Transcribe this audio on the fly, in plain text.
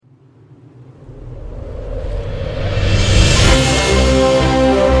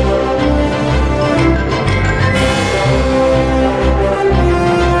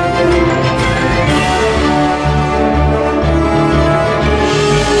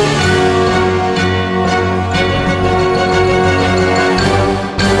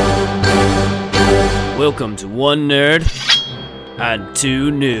Welcome to One Nerd and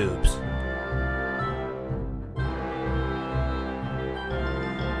Two Noobs.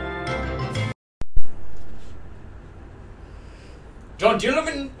 John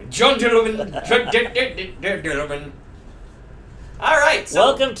Dillerman. All right, so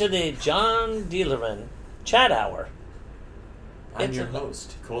Welcome to the John Dillerman Chat Hour. I'm your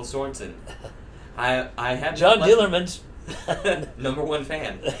host, Cole Sorensen. I have John Dillerman's number one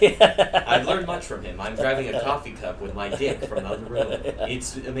fan. I've learned much from him. I'm driving a coffee cup with my dick from the other room.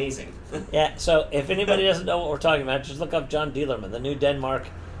 It's amazing. Yeah, so if anybody doesn't know what we're talking about, just look up John Dillerman, the new Denmark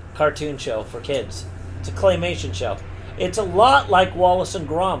cartoon show for kids. It's a claymation show. It's a lot like Wallace and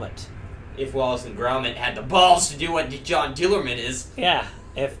Gromit. If Wallace and Gromit had the balls to do what John Dillerman is. Yeah,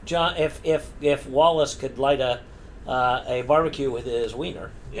 if Wallace could light a barbecue with his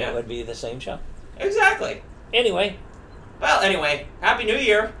wiener, it would be the same show. Exactly. Anyway, Happy New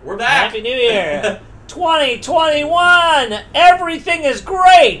Year. We're back. Happy New Year. 2021. Everything is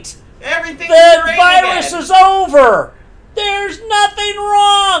great. Everything's The great virus again. is over. There's nothing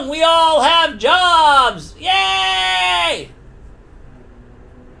wrong. We all have jobs. Yay!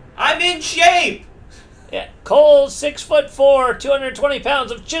 I'm in shape. Yeah, Cole's 6'4", 220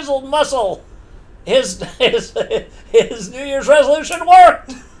 pounds of chiseled muscle. His New Year's resolution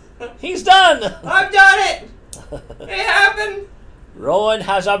worked. He's done. I've done it. It happened. Rowan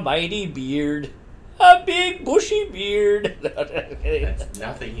has a mighty beard. A big bushy beard. That's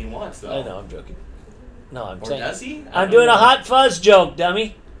nothing he wants, though. I know, I'm joking. No, I'm Or saying. does he? I'm doing a Hot Fuzz joke,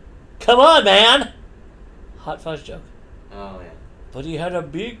 dummy. Come on, man. Hot Fuzz joke. Oh, yeah. But he had a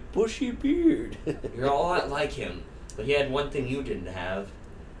big bushy beard. You're a lot like him, but he had one thing you didn't have.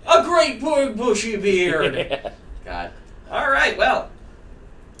 A great big bushy beard! Yeah. God. Alright, well.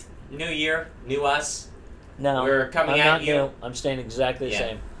 New year, new us. No, We're coming I'm at not you. new. I'm staying exactly the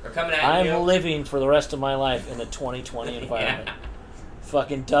same. We're coming at I'm you. living for the rest of my life in the 2020 environment. Yeah.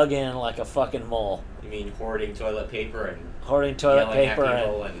 Fucking dug in like a fucking mole. You mean hoarding toilet paper and Hoarding toilet yelling at paper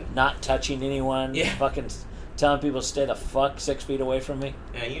people and not touching anyone. Yeah. Fucking telling people to stay the fuck 6 feet away from me.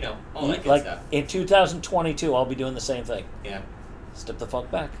 yeah, you know, all that good Like, stuff. in 2022, I'll be doing the same thing. Yeah. Step the fuck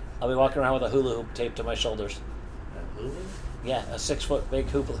back. I'll be walking around with a hula hoop taped to my shoulders. Hulu? Yeah, a 6 foot big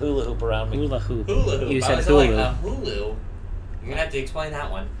hula hoop around me. Hula hoop. Hula hoop. You I said was Hulu. like, Hulu? You're going to have to explain that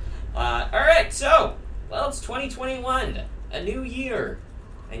one. Alright, so, well, it's 2021. A new year.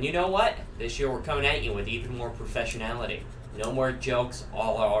 And you know what? This year we're coming at you with even more professionality. No more jokes,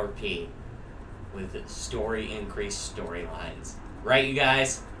 all RP. With increased storylines. Right, you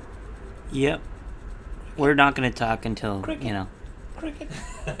guys? Yep. We're not going to talk until, Cricket. you know. Cricket.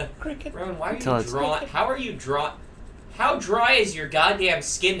 Cricket. Rowan, why are Until you it's- drawing? How are you draw? How dry is your goddamn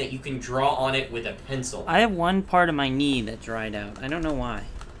skin that you can draw on it with a pencil? I have one part of my knee that dried out. I don't know why.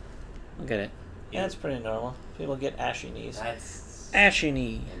 Look at it. Yeah, it's pretty normal. People get ashy knees. That's Ashy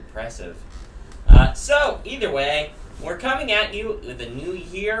knee. impressive. So, either way, we're coming at you with a new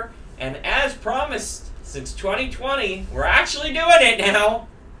year, and as promised, since 2020, we're actually doing it now.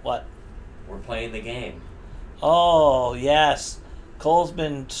 What? We're playing the game. Oh, yes. Cole's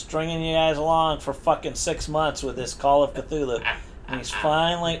been stringing you guys along for fucking 6 months with this Call of Cthulhu. And he's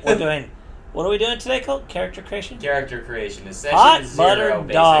finally... What are we doing today, Cole? Character creation? Character creation is session Hot zero, buttered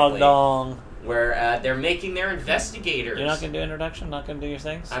basically, dog dong. where they're making their investigators. You're not going to do introduction? Not going to do your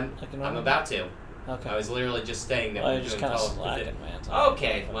things? I'm normal? about to. Okay. I was literally just saying that Oh, we're you're just doing kind of Call of slacking, Cthulhu. man.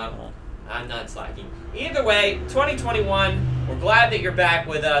 Okay, well, I'm not slacking. Either way, 2021, we're glad that you're back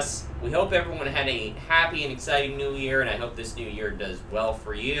with us. We hope everyone had a happy and exciting new year, and I hope this new year does well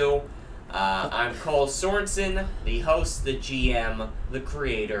for you. I'm Cole Sorensen, the host, the GM, the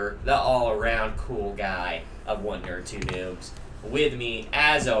creator, the all-around cool guy of One Nerd, Two Noobs. With me,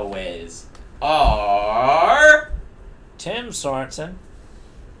 as always, are... Tim Sorensen,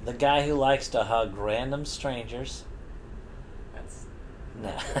 the guy who likes to hug random strangers. That's...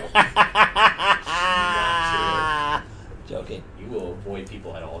 No. Not Joking. You will avoid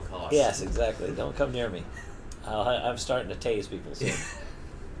people at all costs. Yes, exactly. Don't come near me. I'm starting to tase people soon.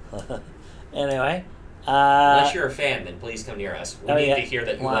 Anyway. Unless you're a fan, then please come near us. We need yeah. to hear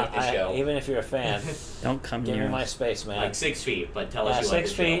that you Well, like the show. Even if you're a fan, Don't come give near me my us. space, man. Like 6 feet, but tell us you like 6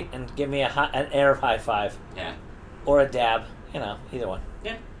 the feet, and give me an air high five. show. Yeah. Or a dab. You know, either one.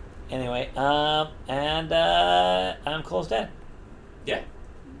 Yeah. Anyway, I'm Cole's dad. Yeah.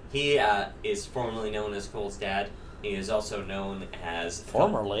 He is formerly known as Cole's dad. He is also known as...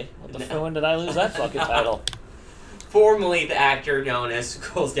 Formerly? What the fuck? When did I lose that fucking title? Formerly the actor known as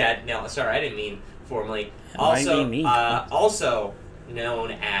Cole's dad. No, sorry, I didn't mean formerly. Might be me. Also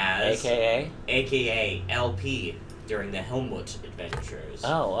known as... AKA? AKA LP. during the Helmut Adventures.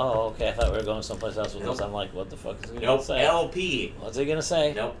 Oh, okay. I thought we were going someplace else with Nope. this. I'm like, what the fuck is he going Nope, to say? LP. What's he going to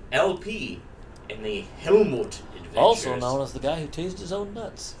say? Nope, LP in the Helmut Adventures. Also known as the guy who tased his own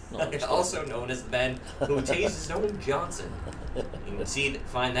nuts. No, I'm just Also known as the man who tased his own Johnson. You can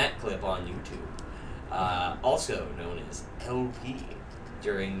find that clip on YouTube. Also known as LP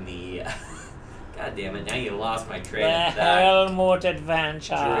during the. God damn it! Now you lost my train the of thought. Helmut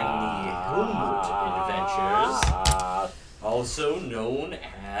Adventure. During the Helmut Adventures, also known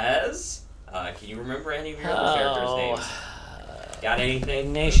as. Can you remember any of your other characters' names? Got anything?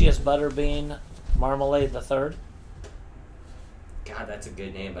 Ignatius Butterbean Marmalade the Third. God, that's a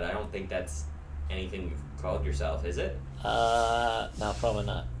good name, but I don't think that's anything you've called yourself, is it? No, probably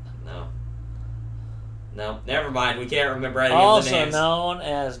not. No. No, never mind. We can't remember any of the Also names. known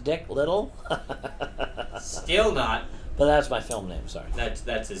as Dick Little. Still not. But that's my film name, sorry. That's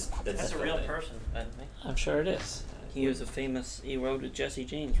his. That's his a real name. person, by the way. I'm sure it is. He was he wrote with Jesse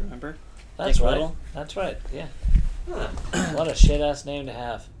James, remember? That's Dick right. Little? That's right, yeah. Huh. What a shit-ass name to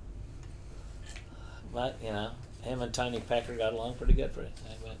have. But, him and Tiny Pecker got along pretty good for it.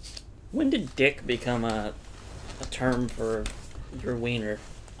 I bet. When did Dick become a term for your wiener?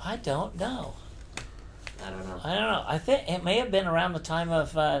 I don't know. I don't know. I think it may have been around the time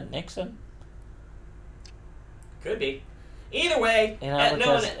of Nixon. Could be. Either way,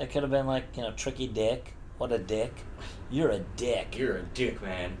 Because it could have been like, Tricky Dick. What a dick. You're a dick. you're a dick,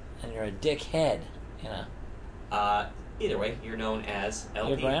 man. And you're a dickhead, Either way, you're known as LP.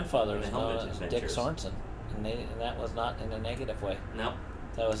 Your grandfather in was the known Helmut as Dick Adventures. Sorensen. And that was not in a negative way. No,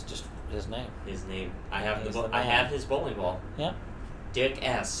 That was just his name. his name. I have He's the. the I man. have his bowling ball. Yeah. Dick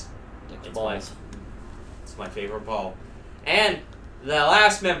S. Dick's It's balls. It's my favorite ball. And the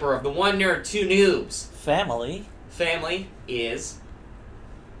last member of the One Nerd, Two Noobs Family. family is.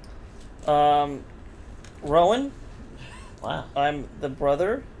 Rowan. Wow. I'm the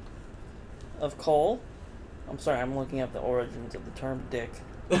brother of Cole. I'm sorry, I'm looking up the origins of the term dick.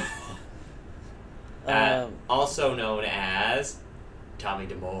 Also known as Tommy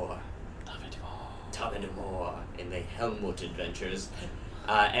DeMore. Tommy DeMore in the Helmut Adventures.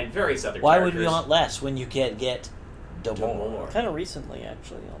 And various other Why characters. would we want less when you can't get DeMore? DeMore. Kind of recently,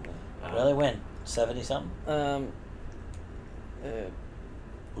 actually. Really? When? 70-something?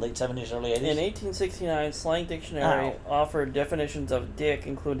 Late 70s, early 80s? In 1869, Slang Dictionary offered definitions of dick,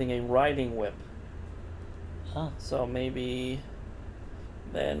 including a riding whip. Oh. So maybe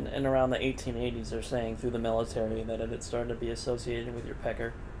then, and around the 1880s, they're saying through the military that it had started to be associated with your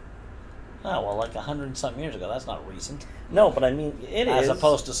pecker. Oh, well, like 100-something years ago. That's not recent. No, but I mean, it is. As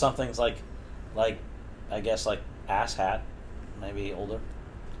opposed to some things like, I guess, like ass hat, maybe older.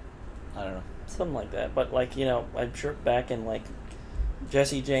 I don't know. Something like that. But, like, I'm sure back in, like,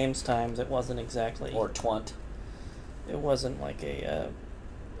 Jesse James times, it wasn't exactly. Or twant. It wasn't like a.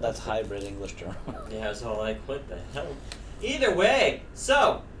 That's hybrid English term. Yeah, so like, what the hell? Either way,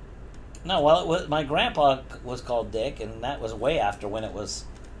 so. No, well, my grandpa was called Dick, and that was way after when it was,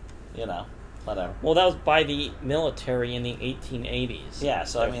 whatever. Well, that was by the military in the 1880s. Yeah,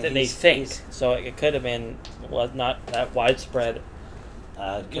 so I mean, they think. So it could have been not that widespread. Could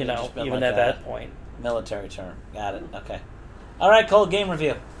have just been even like at that point. Military term. Got it. Okay. All right, Cole. Game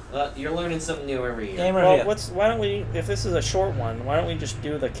review. You're learning something new every year. Game review. Well, why don't we? If this is a short one, why don't we just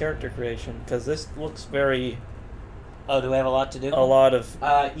do the character creation? Because this looks very. Oh, do we have a lot to do? A lot of.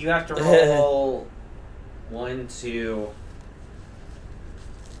 You have to roll 1, 2,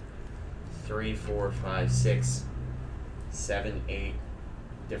 3, 4, 5, 6, 7, 8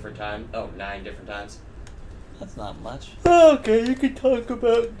 different times. Oh, 9 different times. That's not much. Okay, you can talk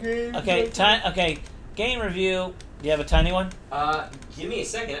about games. Okay, game review. Do you have a tiny one? Give me a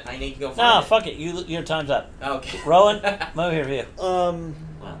second. I need to go find No, it. fuck it. Your time's up. Okay. Rowan, movie review. Well,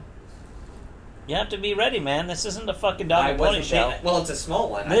 You have to be ready, man. This isn't a fucking I dog and pony wasn't show. thinking- Well, it's a small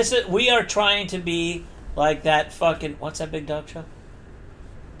one. We are trying to be like that fucking. What's that big dog show?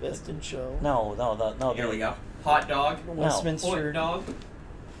 Best in Show. No. Here we go. Hot Dog. Westminster. Hot Dog.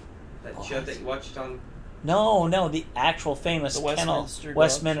 That show that you watched on. No, the actual famous The kennel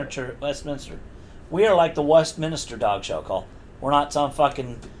Westminster Dog Westminster. We are like the Westminster Dog Show, Cole. We're not some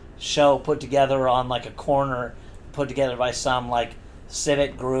fucking show put together on like a corner, put together by some like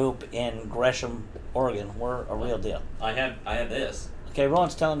civic group in Gresham, Oregon. We're a real deal. I have this. Okay,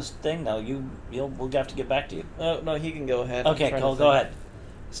 Rowan's telling us thing though. We'll have to get back to you. Oh no, he can go ahead. I'm Okay, trying Cole, to go think. ahead.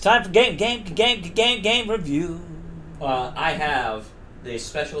 It's time for game review. I have the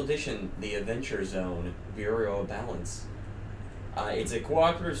special edition, the Adventure Zone Bureau of Balance. It's a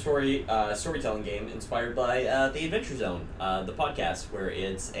cooperative storytelling game inspired by the Adventure Zone, the podcast, where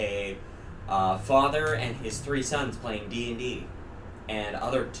it's a father and his 3 sons playing D&D and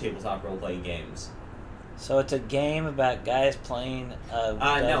other tabletop role-playing games. So it's a game about guys playing.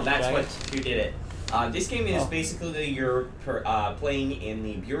 No, that's who did it. This game is basically you're playing in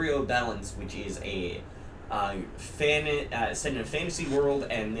the Bureau of Balance, which is a set in a fantasy world,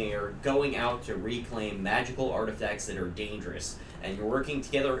 and they're going out to reclaim magical artifacts that are dangerous. And you're working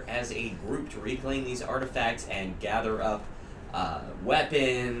together as a group to reclaim these artifacts and gather up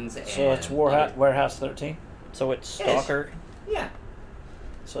weapons. So it's Warehouse 13? So it's Stalker. Yeah.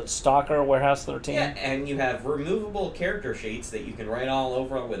 So it's Stalker, Warehouse 13? Yeah, and you have removable character sheets that you can write all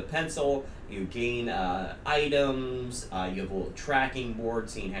over with a pencil. You gain items. You have a little tracking board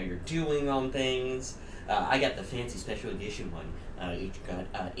seeing how you're doing on things. I got the fancy special edition one. It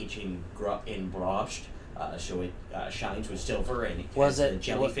got embossed, so it shines with silver, and it has a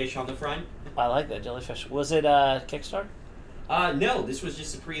jellyfish on the front. I like that jellyfish. Was it Kickstarter? No, this was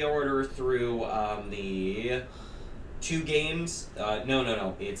just a pre-order through the 2 Games.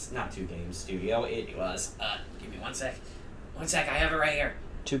 No, it's not 2 Games Studio. It was. Give me 1 sec. 1 sec, I have it right here.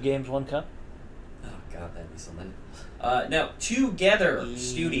 2 Games, 1 Cup? Oh, God, that'd be something. No, Together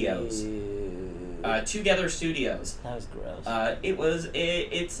Studios. Together Studios. That was gross.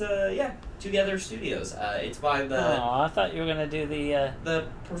 It's Together Studios. It's by the. Oh, I thought you were gonna do the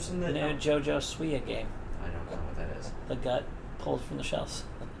person that. new JoJo Suya game. I don't know what that is. The gut pulled from the shelves.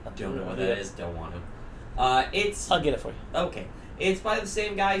 Don't know what that is. Don't want to. It's. I'll get it for you. Okay. It's by the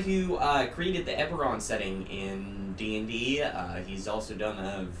same guy who created the Eberron setting in D&D. He's also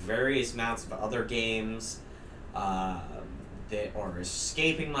done various amounts of other games that are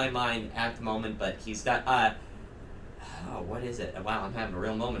escaping my mind at the moment, but he's got... what is it? Wow, I'm having a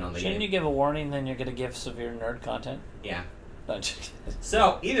real moment on the Shouldn't game. you give a warning, then you're going to give severe nerd content? Yeah. No, just kidding.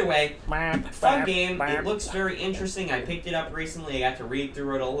 So, either way, fun game. It looks very interesting. I picked it up recently. I got to read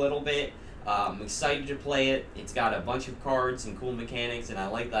through it a little bit. I'm excited to play it. It's got a bunch of cards and cool mechanics, and I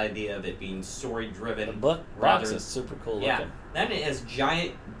like the idea of it being story-driven. The box is super cool looking. Then it has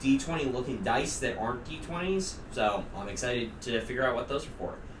giant D20 looking dice that aren't D20s, so I'm excited to figure out what those are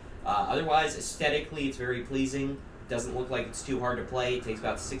for. Otherwise, aesthetically, it's very pleasing. Doesn't look like it's too hard to play. It takes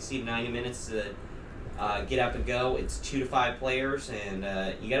about 60 to 90 minutes to get up and go. It's 2 to 5 players, and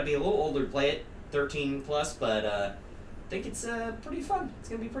you gotta be a little older to play it, 13 plus, but I think it's pretty fun. It's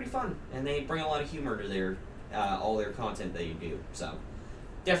gonna be pretty fun, and they bring a lot of humor to their all their content that you do. So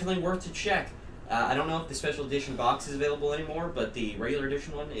definitely worth to check. I don't know if the special edition box is available anymore, but the regular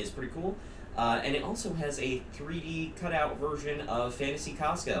edition one is pretty cool. And it also has a 3D cutout version of Fantasy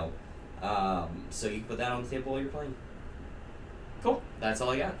Costco, so you can put that on the table while you're playing. Cool. That's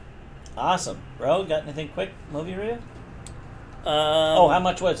all I got. Awesome. Bro, got anything quick? Movie review? How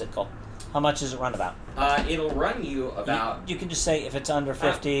much was it, Cole? How much does it run about? It'll run you about... You can just say if it's under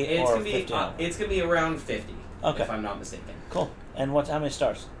 50 or 50. It's going to be around 50, okay, if I'm not mistaken. Cool. And how many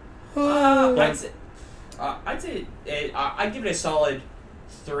stars? I'd say I'd give it a solid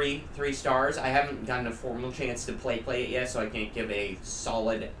 3 stars. I haven't gotten a formal chance to play it yet, so I can't give a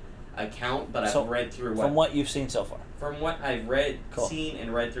solid account, but I've read through from what you've seen so far. From what I've seen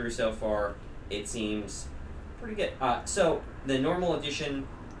and read through so far, it seems pretty good. So the normal edition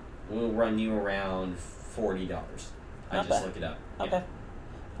will run you around $40. I Not just bad. looked it up. Okay. Yeah.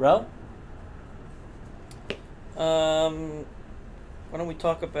 Ro? Why don't we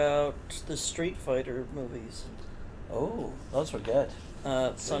talk about the Street Fighter movies? Oh, those were good.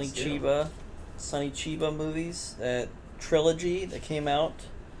 Sonny Chiba movies, that trilogy that came out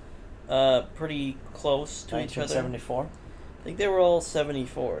pretty close to each other. 1974? I think they were all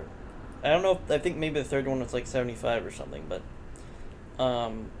 74. I don't know I think maybe the third one was like 75 or something, but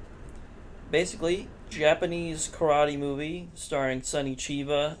basically Japanese karate movie starring Sonny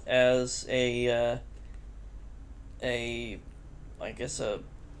Chiba as a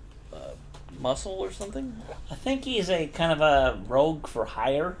muscle or something. I think he's a kind of a rogue for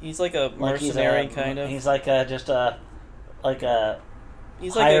hire. He's like a mercenary kind of. He's like he's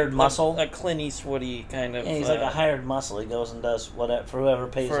hired like muscle. A Clint Eastwoody kind of. Yeah, he's like a hired muscle. He goes and does whatever for whoever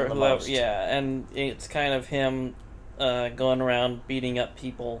pays him the most. Yeah, and it's kind of him going around beating up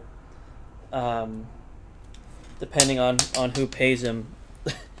people, depending on who pays him,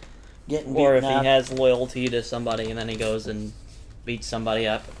 or if he has loyalty to somebody, and then he goes and beats somebody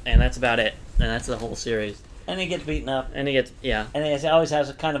up, and that's about it. And that's the whole series. And he gets beaten up. And he gets And he always has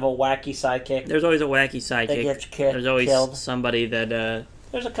a kind of a wacky sidekick. There's always a wacky sidekick. That gets There's always killed. somebody that.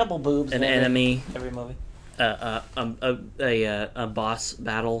 There's a couple boobs. An enemy. Every movie. A boss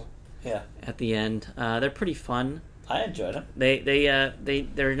battle. Yeah. At the end, they're pretty fun. I enjoyed them.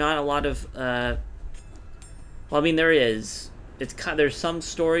 There's not a lot of. Well, I mean, there is it's kind. There's some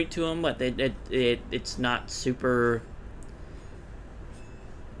story to them, but it's not super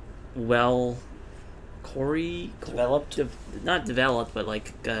well developed. Not developed, but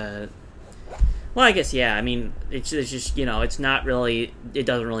like. Well, I guess yeah. I mean, it's just it's not really. It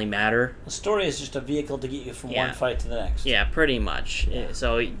doesn't really matter. The story is just a vehicle to get you from one fight to the next. Yeah, pretty much. Yeah.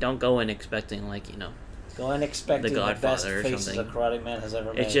 So don't go in expecting Go in expecting the best faces a Karate Man has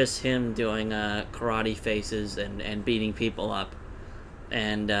ever made. It's just him doing karate faces and beating people up,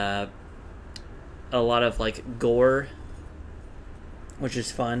 and a lot of gore, which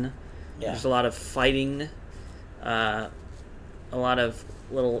is fun. Yeah. There's a lot of fighting, a lot of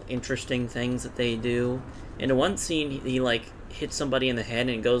little interesting things that they do. In one scene, he hits somebody in the head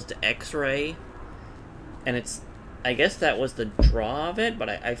and it goes to X-ray, and I guess that was the draw of it, but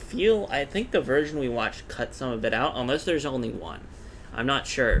I think the version we watched cut some of it out, unless there's only one. I'm not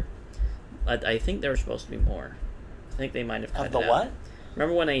sure. I think there were supposed to be more. I think they might have cut it out. Of the what?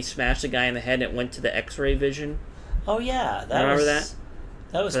 Remember when they smashed the guy in the head and it went to the X-ray vision? Oh yeah, remember that?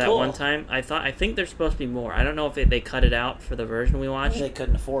 That was for cool. That one time. I think there's supposed to be more. I don't know if they cut it out for the version we watched. Maybe they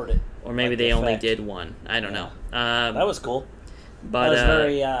couldn't afford it. Or maybe they only did one. I don't know. That was cool. But that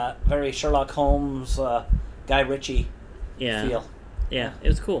was very Sherlock Holmes, Guy Ritchie feel. Yeah, it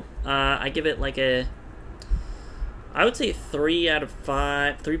was cool. I give it I would say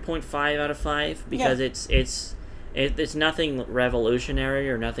 3.5 out of 5 because it's nothing revolutionary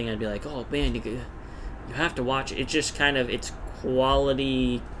or nothing I'd be like, oh man, you have to watch it. It's just kind of it's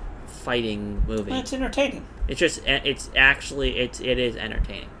quality fighting movie. Well, it's entertaining. It is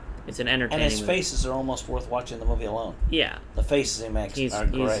entertaining. It's an entertaining. And his faces are almost worth watching the movie alone. Yeah, the faces he makes are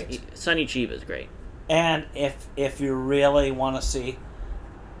great. Sonny Chiba is great. And if you really want to see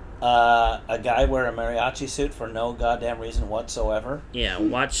a guy wear a mariachi suit for no goddamn reason whatsoever,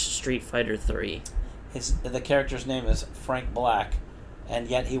 watch Street Fighter 3. The character's name is Frank Black, and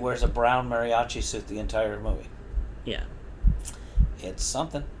yet he wears a brown mariachi suit the entire movie. Yeah. It's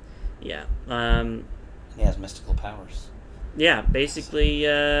something. Yeah. He has mystical powers. Yeah, basically,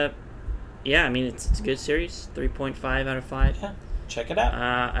 I mean, it's a good series. 3.5 out of 5. Yeah, check it out.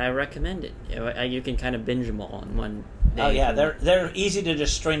 I recommend it. You can kind of binge them all in one day. Oh, yeah, they're easy to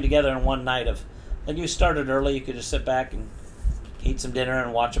just string together in one night of... Like, you started early, you could just sit back and eat some dinner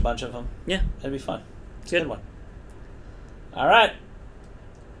and watch a bunch of them. Yeah. It'd be fun. It's a good one. All right.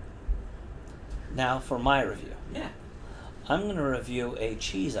 Now for my review. Yeah. I'm going to review a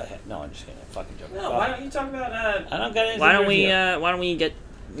cheese I had. No, I'm just kidding. I'm fucking joking. No, why don't you talk about... I don't got anything why don't to review. Why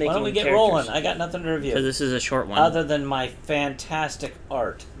don't we get rolling? I got nothing to review. Because this is a short one. Other than my fantastic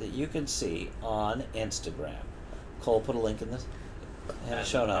art that you can see on Instagram. Cole, put a link in the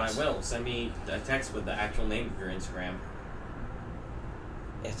show notes. I will. Send me a text with the actual name of your Instagram.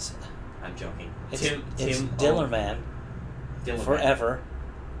 I'm joking. It's Dillerman. Forever.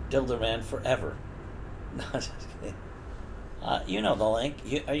 Dillerman forever. No, just kidding. You know the link.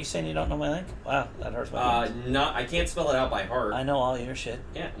 Are you saying you don't know my link? Wow, that hurts my feelings. No, I can't spell it out by heart. I know all your shit.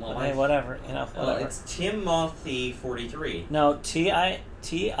 Yeah, well, hey, whatever. Whatever. It's Timothy43. No, T-I.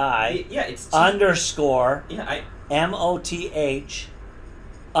 Yeah, it's underscore. Yeah, MOTH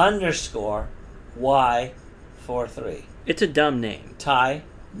underscore Y43. It's a dumb name. Thai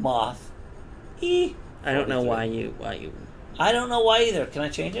Moth E. I don't know why you. I don't know why either. Can I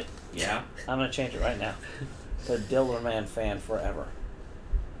change it? Yeah. I'm gonna change it right now. To Dillerman fan forever.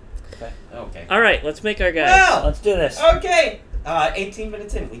 Okay. Okay. All right, let's make our guys. Well, let's do this. Okay. 18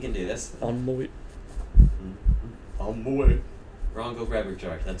 minutes in, we can do this. On my way. On my way. Ron, go grab your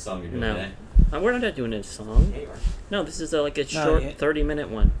charge. That song you're doing today. We're not doing a song. Yeah, you are. No, this is short 30-minute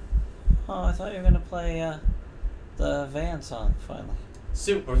one. Oh, I thought you were gonna play the van song finally.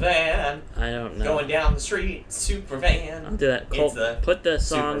 Super van. I don't know. Going down the street, super van. I'll do that. Cole, put the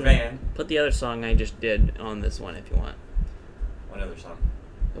song. Super van. Put the other song I just did on this one if you want. What other song?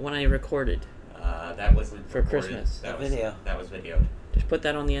 The one I recorded. That was for Christmas. That was video. That was videoed. Just put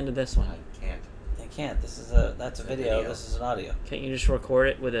that on the end of this one. I can't. You can't. That's a video. This is an audio. Can't you just record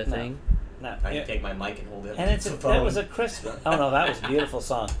it with a thing? No. I can take my mic and hold it. And that was a Christmas. Oh no, that was a beautiful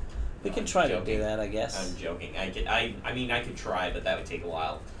song. We can try to do that, I guess. I'm joking. I could try, but that would take a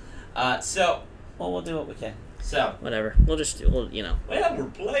while. Well, we'll do what we can. So whatever. Well, we're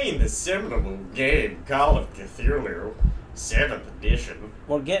playing the seminal game, Call of Cthulhu, 7th edition.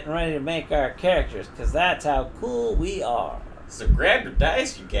 We're getting ready to make our characters, because that's how cool we are. So grab your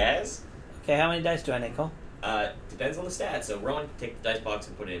dice, you guys. Okay, how many dice do I need, Cole? Depends on the stats. So Ron, take the dice box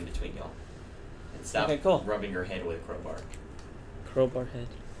and put it in between y'all. And stop rubbing your head with a crowbar. Crowbar head.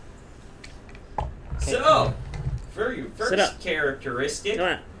 Okay, so, for your first characteristic... Come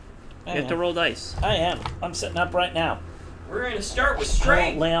on. You have to roll dice. I am. I'm sitting up right now. We're going to start with I won't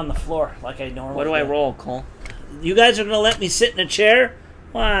strength. lay on the floor like I normally What do I roll, Cole? You guys are going to let me sit in a chair?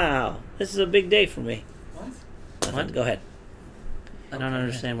 Wow. This is a big day for me. What? Nothing. What? Go ahead. I don't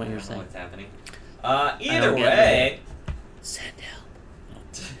understand what I you're don't know saying. what's happening. I Either don't get way, Send help.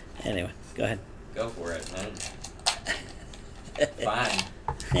 Anyway, go ahead. go for it, man. Fine.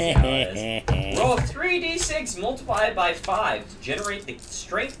 See how it is. Roll 3d6 multiplied by 5 to generate the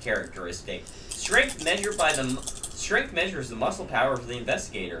strength characteristic. Strength measured by strength measures the muscle power of the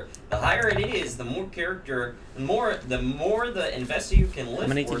investigator. The higher it is, the more the investigator can lift How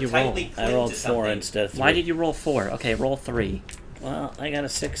many or did you roll? tightly cling I rolled to 4 something. instead of 3. Why did you roll 4? Okay, roll 3. Well, I got a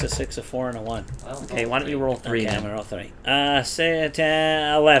 6, a 6, a 4, and a 1. Well, Okay, why don't you roll 3 Okay, I'm then? gonna roll 3. Say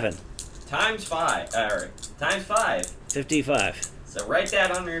 10, 11. Times 5. Times 5. 55. So write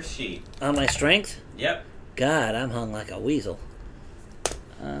that on your sheet. On my strength? Yep. God, I'm hung like a weasel.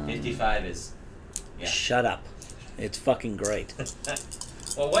 55 is. Yeah. Shut up. It's fucking great.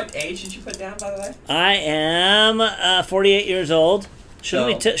 Well, what age did you put down, by the way? I am 48 years old.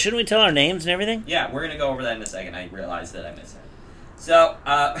 Shouldn't So- shouldn't we tell our names and everything? Yeah, we're gonna go over that in a second. I realized that I missed that. So,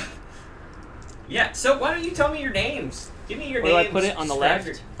 yeah. So why don't you tell me your names? Give me your Where do I names. put it? On the Describe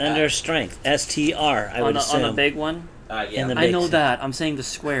left? your- Under strength. STR, I would On the assume. big one? yeah. in the I big know thing. that. I'm saying the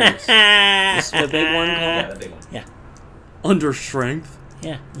squares. This is the big one, yeah, Cole? the big one. Under strength?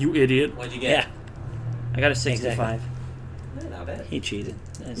 Yeah. You idiot. What'd you Yeah. get? I got a 65. Not bad. He cheated.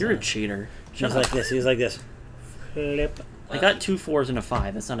 You're a cheater. He was Shut up. like this. He was like this. Flip. I got 2 4s and a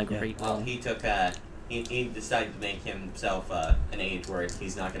 5. That's not a great Well, roll. he took. He decided to make himself an age where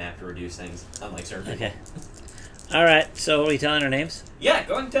he's not gonna have to reduce things, unlike certain people. Okay. All right. So are we telling our names? Yeah,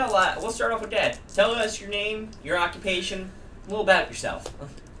 go and tell. We'll start off with Dad. Tell us your name, your occupation, a little about yourself.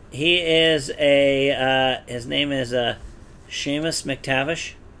 He is a. His name is Seamus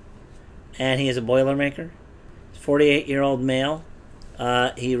McTavish, and he is a Boilermaker. 48-year-old male.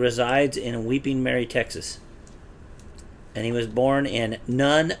 He resides in Weeping Mary, Texas, and he was born in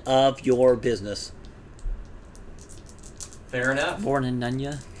none of your business. Fair enough. Born in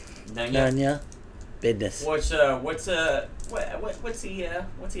Nunya. None ya business. What's he a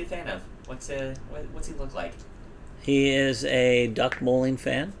fan of? What's he look like? He is a duck bowling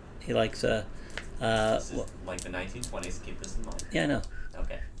fan. He likes This is like the 1920s. Keep this in mind. yeah, no,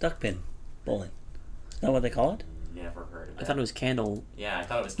 Okay. duck pin bowling. Is that what they call it? Never heard of I that. thought it was candle. Yeah, I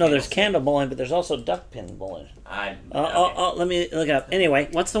thought it was. No, there's candlestick. candle bowling, but there's also duck pin bowling. Okay. Let me look it up. Anyway,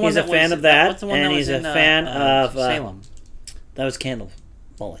 What's the one he's that a fan was, of that, what's the one and that he's was a in, fan of Salem. that was candle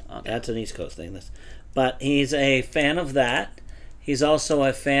bowling. Okay. That's an East Coast thing. But he's a fan of that. He's also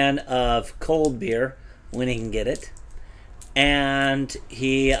a fan of cold beer when he can get it, and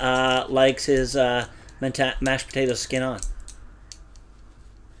he likes his mashed potato skin on.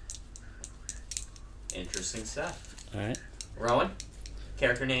 Interesting stuff. All right. Rowan,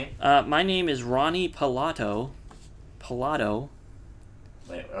 character name. My name is Ronnie Pilato. Pilato.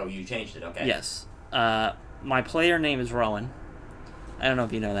 Wait, oh, you changed it. Okay. Yes. My player name is Rowan. I don't know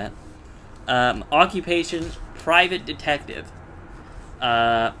if you know that. Occupation, private detective.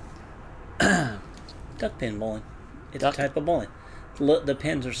 Duck pin bowling. It's Duck- a type of bowling. The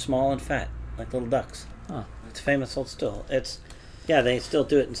pins are small and fat, like little ducks. Huh. It's famous old still. They still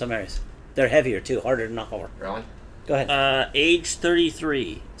do it in some areas. They're heavier too, harder to knock over. Rowan. Go ahead. Age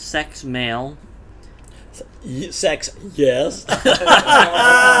 33. Sex male. Sex, yes.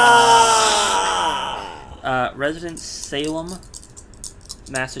 Residence Salem,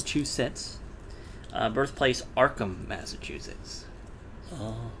 Massachusetts. Birthplace Arkham, Massachusetts.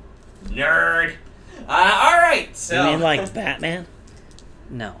 Oh. Nerd. All right. So. You mean like Batman?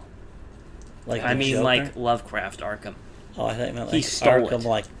 No. Like I the mean Joker? like Lovecraft Arkham. Oh, I thought you meant like He stole Arkham, it.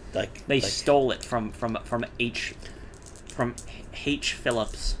 like They like, stole it from H.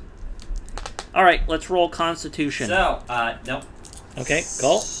 Phillips. All right, let's roll Constitution. So, nope. Okay,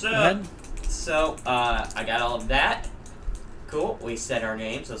 Cole. So, Go ahead. I got all of that. Cool. We said our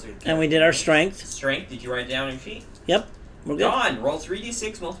names. Those are And we did our strength. Strength. Did you write it down on your sheet? Yep, we're good. Gone. Roll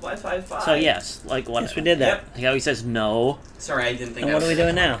 3d6 multiply 5. So yes, like what? Yes, we did that. Yep. Like how he says no. Sorry, I didn't think. And I what are was we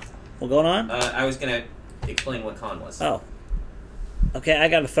doing now? We're going on? I was gonna explain what con was. Oh. Okay, I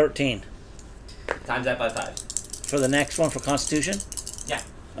got a 13. Times that by 5. For the next one for Constitution? Yeah.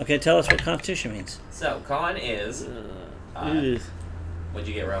 Okay, tell us what Constitution means. So con is. Ugh. What'd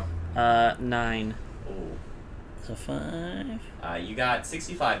you get, Ro? 9. Ooh. So 5. You got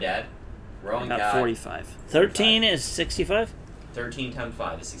 65, Dad. Rowan Got 45. 13 is 65? 13 times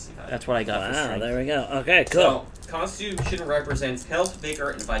 5 is 65. That's what I got for Wow, strength. there we go. Okay, cool. So, Constitution represents health, vigor,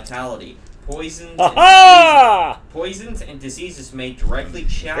 and vitality. Poisons and diseases may directly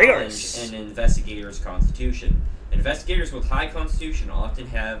challenge Vigorous. an investigator's constitution. Investigators with high constitution often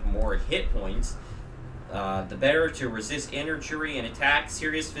have more hit points. The better to resist injury and attack.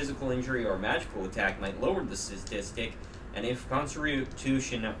 Serious physical injury or magical attack might lower the statistic, and if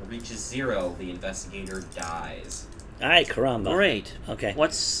constitution reaches 0, the investigator dies. Alright, caramba. Great. Okay.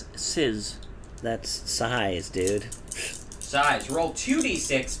 What's Sizz? That's size, dude. Size. Roll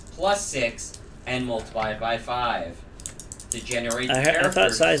 2d6 plus 6 and multiply it by 5 to generate the character. I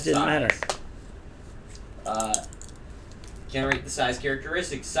thought size didn't matter. Generate the size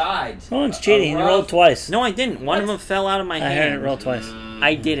characteristic. Size. Oh, it's cheating. He rolled twice. No, I didn't. One of them fell out of my I hand. heard it roll twice.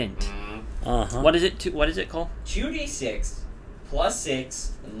 I didn't. Uh-huh. What is it? What is it called? 2d6 plus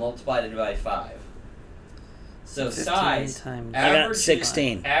 6 and multiplied it by 5. So 15 size times- I got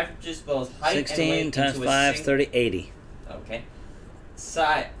 16. Averages both height 16 and weight times into 5, a 30, 80. Okay.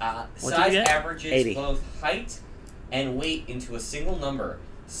 What did Size you get? averages 80. both height and weight into a single number.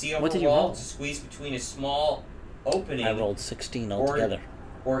 See What did you overall roll? to squeeze between a small opening I rolled 16 altogether.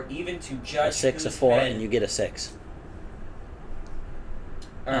 or even to judge A 6, a whose 4, head, and you get a 6.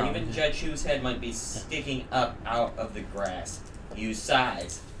 or Oh. even judge whose head might be sticking up out of the grass. Use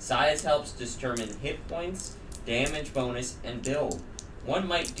size. Size helps determine hit points, damage bonus, and build. One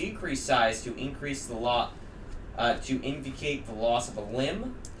might decrease size to increase the to indicate the loss of a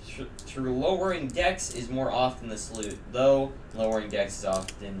limb. Through lowering dex is more often the solution, though lowering dex is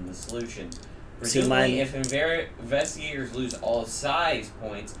often the solution. Presumably, if investigators lose all size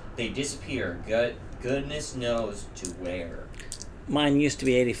points, they disappear. Goodness knows to where. Mine used to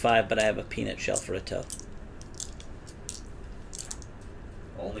be 85, but I have a peanut shell for a toe.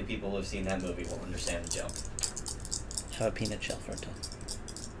 Only people who have seen that movie will understand the joke. I have a peanut shell for a toe.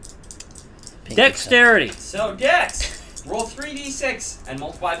 Pinky Dexterity. So, dex! Roll 3d6 and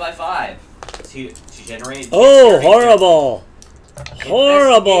multiply by 5 to generate... Oh, dexterity. horrible!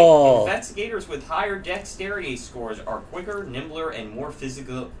 Horrible! Investigators with higher dexterity scores are quicker, nimbler, and more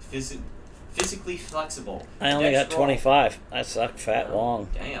physically flexible. I only Dex got roll- 25. I suck fat long.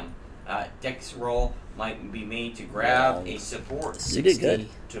 Damn. Dex roll might be made to grab Long. a support, You did good.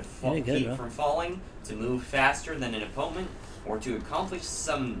 to You did good, keep bro. from falling, to move faster than an opponent, or to accomplish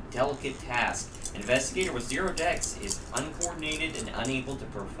some delicate task. Investigator with 0 dex is uncoordinated and unable to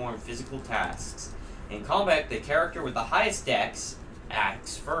perform physical tasks. In combat, the character with the highest dex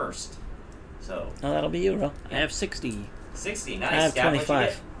acts first. So, Oh, that'll be you, bro. I have 60. 60, nice. I have Dad, what'd you 25.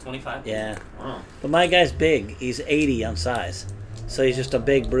 get? 25? Yeah. Oh. But my guy's big. He's 80 on size. So he's just a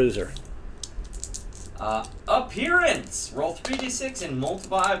big bruiser. Appearance! Roll 3d6 and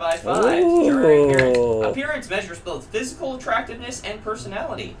multiply by 5. Ooh. Generate appearance. Appearance measures both physical attractiveness and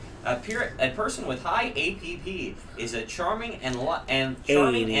personality. A person with high APP is a charming and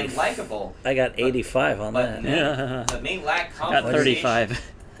likable. I got 85 on But that. may lack I got conversation. 35.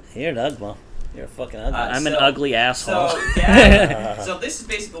 You're an ugly. You're a fucking ugly. I'm an so- ugly asshole. So, Dad. So this is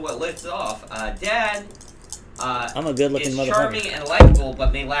basically what lifts off. Dad. I'm a good-looking is motherfucker. charming and likable,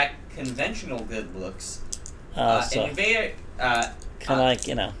 but may lack conventional good looks. So Kind kind of like,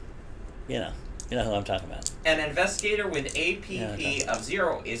 you know who I'm talking about. An investigator with APP Yeah, okay. of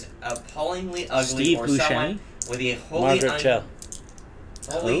 0 is appallingly ugly, Steve or Buscemi? someone with a wholly, Margaret Cho.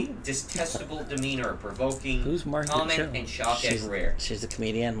 wholly detestable demeanor, provoking Who's Margaret comment Cho? and shock She's, everywhere. she's the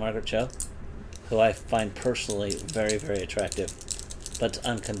comedian, Margaret Cho, who I find personally very, very attractive, but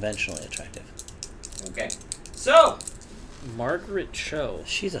unconventionally attractive. Okay, so Margaret Cho.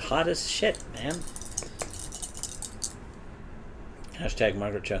 She's hot as shit, man. Hashtag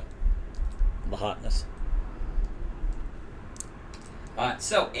Margaret Cho. The hotness.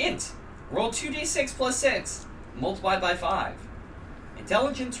 int. Roll 2d6 plus 6, multiplied by 5.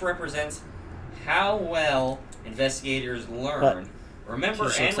 Intelligence represents how well investigators learn. What? Remember,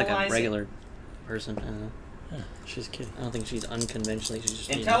 She looks like a analyzing. regular person. I don't know. Yeah, she's cute. I don't think she's unconventionally. She's just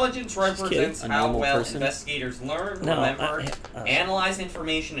Intelligence represents A how normal well person? investigators learn, No, remember, analyze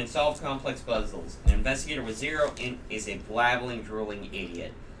information, and solve complex puzzles. An investigator with 0 is a blabbling, drooling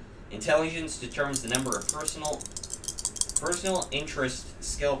idiot. Intelligence determines the number of personal interest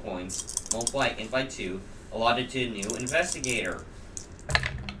skill points, multiply int by 2, allotted to a new investigator.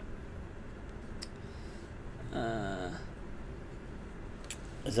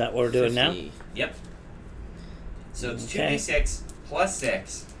 Is that what we're doing now? 50. Yep. So it's Okay. 2d6 plus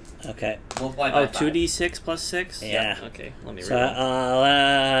 6, Okay. multiplied by Oh, 5. 2d6 plus 6? Yeah. Okay, let me read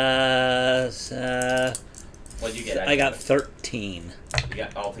So, it. What'd you get? I got actually? 13. You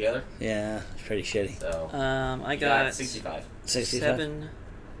got all together? Yeah, it's pretty shitty. So, I you got 65. 65. 7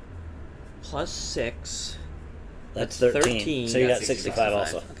 plus 6. That's 13. So you got got 65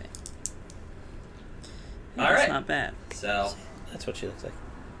 also. Okay. All That's right. not bad. So, That's what she looks like.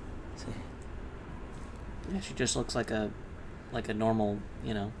 See? Yeah, she just looks like a normal,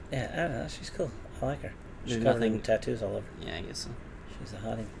 you know. Yeah, I don't know. She's cool. I like her. She's There's covered nothing- in tattoos all over. Yeah, I guess so. She's a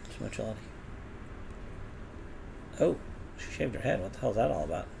hottie. Smooch hottie. Oh, she shaved her head. What the hell's that all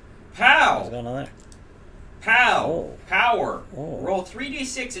about? What's Pow! going on there? Pow! Oh. Power. Oh. Roll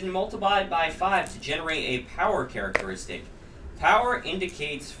 3d6 and multiply by 5 to generate a power characteristic. Power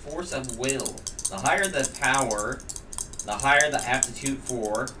indicates force of will. The higher the power, the higher the aptitude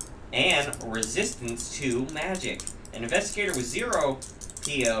for and resistance to magic. An investigator with 0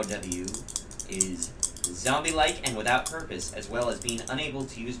 POW is zombie-like and without purpose, as well as being unable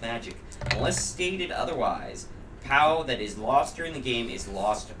to use magic. Unless stated otherwise, POW that is lost during the game is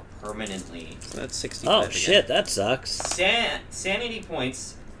lost permanently. So that's 65. Oh again. shit, that sucks. Sanity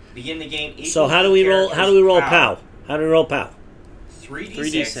points begin the game equal So how to do the we roll? How do we roll POW? How do we roll POW?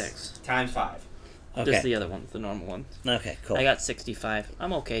 3d6 times 5. Okay. Just the other one, the normal one. Okay, cool. I got 65.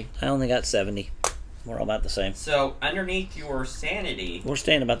 I'm okay. I only got 70. We're all about the same. So underneath your sanity, We're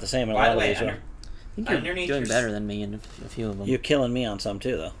staying about the same in a by lot the of way, these. under, I think you're Underneath doing your better than me in a few of them. You're killing me on some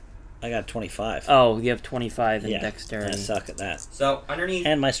too, though. I got 25. Oh, you have 25 in yeah, dexterity. I suck at that. so underneath,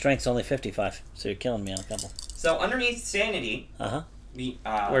 And my strength's only 55, so you're killing me on a couple. so underneath sanity, Uh-huh. Where's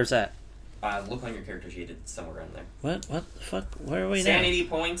Where's that? look on your character sheet. It's somewhere around there. What the fuck? Where are we Sanity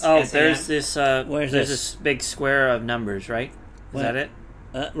points. Oh, SAN. there's this. Where's there's this? this big square of numbers, right? Is What? that it?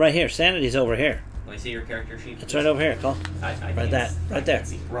 now? Right here. Sanity's over here. Let me see your character sheet. It's right over here, Cole. I Right can't that- s- right I there. can't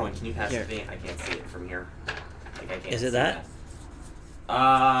see. Rowan, can you pass Here. it to me? I can't see it from here. Like, I can't Is it see that?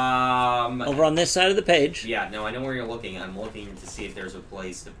 that. Over on this side of the page. Yeah, no, I know where you're looking. I'm looking to see if there's a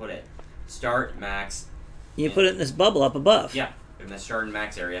place to put it. Start, max. You put it in this bubble up above. Yeah, in the start and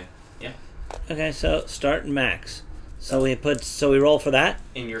max area. Okay, so start and max. So we roll for that?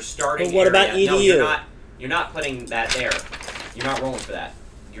 In your starting But what area. about No, EDU? you're not putting that there. You're not rolling for that.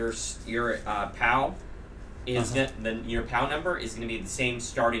 Your POW is your POW number is going to be the same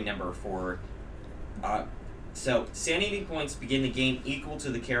starting number for. So sanity points begin the game equal to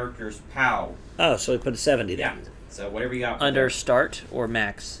the character's POW. Oh, so we put a 70 Yeah. there. So whatever you got. Under start or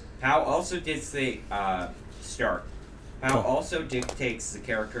max? POW also dictates the start. POW Oh. also dictates the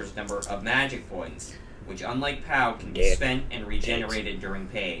character's number of magic points, which, unlike POW, can be Dick. spent and regenerated during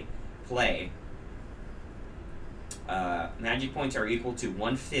play. Magic points are equal to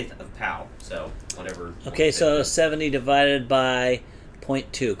 1/5 of POW, so whatever. Okay, 1/5 so is. 70 divided by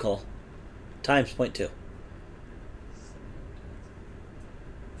 0.2, Cole. Times 0.2.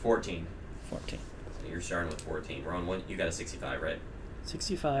 14. 14. So you're starting with 14. We're on one. You got a 65, right?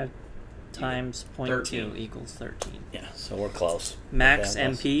 65 times 0.2 13. equals 13. Yeah, so we're close. Max Okay,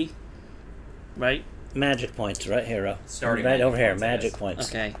 close. MP, right? Magic points, right here, Ro. Starting right magic over here, points, I magic guess. points.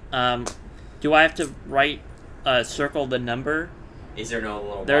 Okay. Do I have to circle the number? Is there no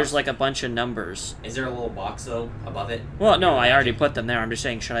little? There's box? like a bunch of numbers. Is there a little box though above it? Well, no, I already put them there. I'm just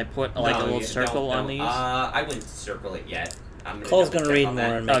saying, should I put like a No, little you- circle don't- on don't. these? I wouldn't circle it yet. I'm gonna Cole's double gonna check read on more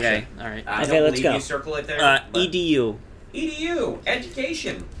that. and make Okay, sure. all right. I Okay, don't let's believe go. you circle it there. but- EDU. EDU,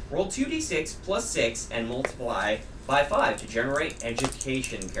 education. Roll 2d6 plus 6 and multiply by 5 to generate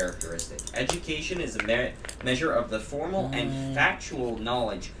education characteristic. Education is a measure of the formal and factual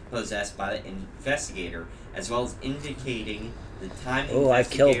knowledge possessed by the investigator, as well as indicating the time the Oh, I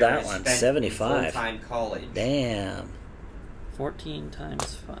killed investigator that has one. spent in 75. full-time college. Damn. 14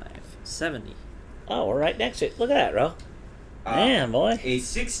 times 5. 70. Oh, we're right next to it. Look at that, Ro. Uh, Damn, boy. A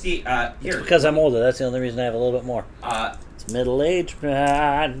 60. It's Here. because I'm older. That's the only reason I have a little bit more. Uh, It's middle age.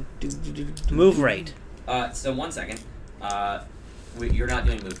 Move rate. so 1 second. You're not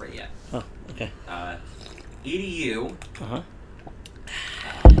doing move rate yet. Oh, okay. EDU. Uh-huh.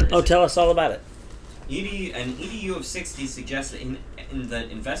 There it Oh, is. tell us all about it. An EDU of 60 suggests that the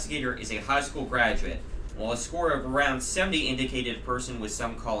investigator is a high school graduate, while a score of around 70 indicated a person with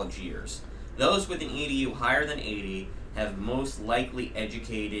some college years. Those with an EDU higher than 80 have most likely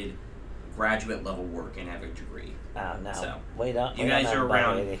educated graduate level work and have a degree. Oh, no. So, Wait up. You guys are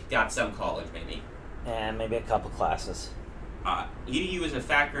around, got some college maybe. And maybe a couple classes. EDU is a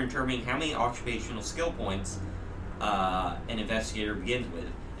factor in determining how many occupational skill points an investigator begins with,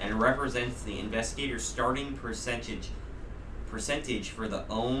 and represents the investigator's starting percentage for the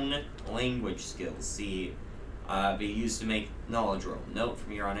own language skills. See, be used to make knowledge roll. Note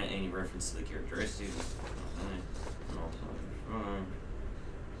from here on in any reference to the characteristics.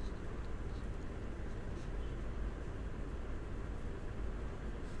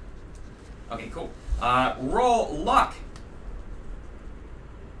 Okay, cool. Roll luck.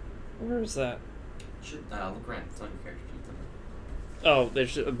 Where is that? Should look around. It's on your character sheet somewhere. Oh,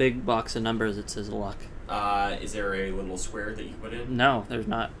 there's a big box of numbers that says luck. Is there a little square that you put in? No, there's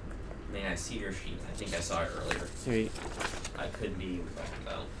not. May I see your sheet? I think I saw it earlier. Here, I could be wrong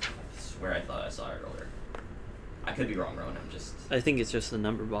though. I swear I thought I saw it earlier. I could be wrong, Rowan. I think it's just the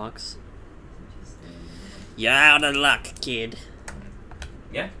number box. You're out of luck, kid.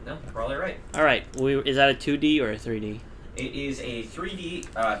 Yeah, no, probably right. All right, is that a 2D or a 3D? It is a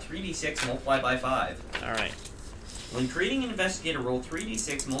 3d6 multiplied by 5. All right. When creating an investigator, roll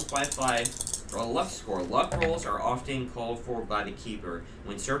 3d6 multiplied by 5. Roll a luck score. Luck rolls are often called for by the keeper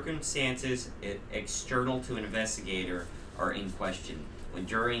when circumstances external to an investigator are in question. When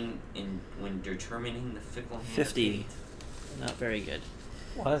determining the fickle hand 50. Not very good.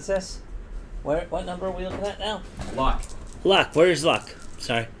 What is this? What number are we looking at now? Luck. Luck. Where's luck?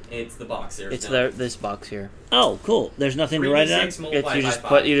 Sorry. It's the box there. It's this box here. Oh, cool. There's nothing to write it on? 3d6 multiplied You by just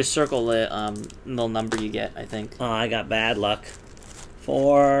 5. you just circle the little number you get, I think. Oh, I got bad luck.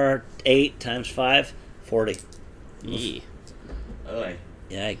 4, 8 times 5, 40. Yee. Alright.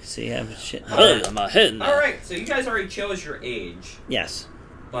 Yikes. See, I'm shit. I'm a hit. Alright, so you guys already chose your age, Yes.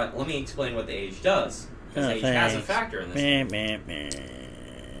 but let me explain what the age does. Because Oh, age has a thanks. factor in this. Meh, meh, meh.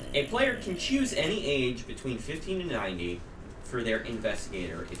 A player can choose any age between 15 and 90 for their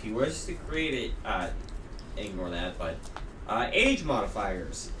investigator. If he wishes to create it, ignore that, but age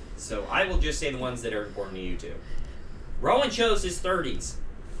modifiers. So I will just say the ones that are important to you two. Rowan chose his 30s,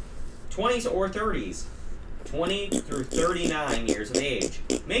 20s or 30s, 20 through 39 years of age.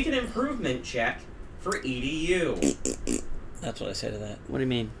 Make an improvement check for EDU. That's what I say to that. What do you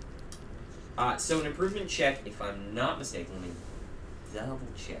mean? So an improvement check, if I'm not mistaken, let me double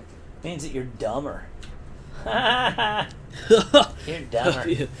check. Means that you're dumber. You're dumber.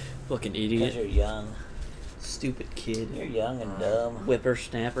 You fucking Because idiot. you're young. Stupid kid. You're young and dumb.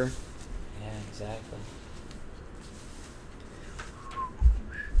 Whippersnapper. Yeah, exactly.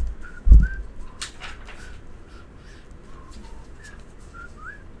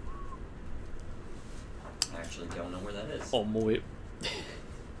 I actually don't know where that is. Oh, boy.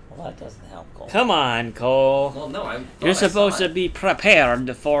 Well, that doesn't help, Cole. Come on, Cole. Well, no, You're supposed to be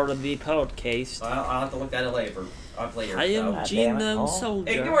prepared for the podcast. I'll have to look at it later. Later. I am God Gene damn it, the Cole.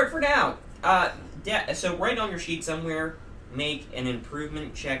 Soldier. Ignore it for now. So write on your sheet somewhere, make an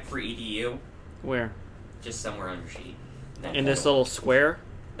improvement check for EDU. Where? Just somewhere on your sheet. In this little square?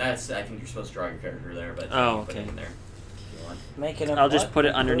 I think you're supposed to draw your character there, but Oh, you can put it okay. in there if you want. Make an I'll just put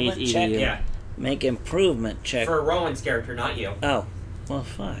it underneath improvement check? EDU. Yeah, Make improvement check. for Rowan's character, not you. Oh, well,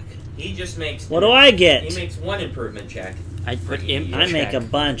 fuck. He just makes. What do I get? He makes one improvement check. I put imp I make a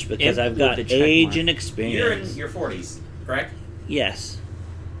check. bunch because Imp I've got with the check age mark. and You're experience. in your 40s, correct? Yes.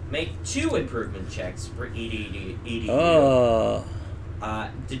 Make 2 improvement checks for EDU. Oh.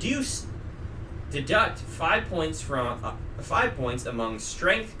 Deduct 5 points from 5 points among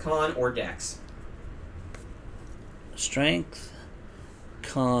strength, con, or dex. Strength,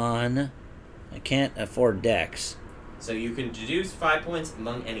 con. I can't afford dex. So you can deduce 5 points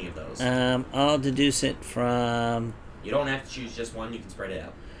among any of those. I'll deduce it from. You don't have to choose just one. You can spread it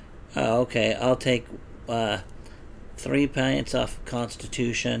out. Oh, okay. I'll take 3 points off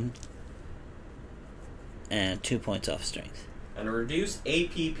Constitution and 2 points off Strength. And reduce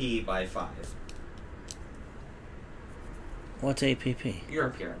APP by 5. What's APP? Your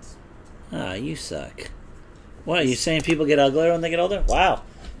appearance. Ah, you suck. What, are you saying people get uglier when they get older? Wow.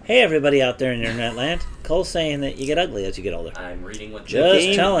 Hey, everybody out there in internet land. Cole's saying that you get ugly as you get older. I'm reading what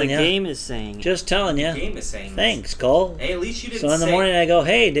Just telling the ya. game is saying. Just telling the you. game is saying. Thanks, Cole. Hey, at least you didn't So in the say. morning I go,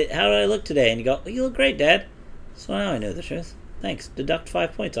 hey, how did I look today? And you go, oh, you look great, Dad. So now I know the truth. Thanks. Deduct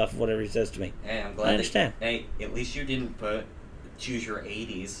 5 points off of whatever he says to me. Hey, I'm glad. I understand. Hey, at least you didn't choose your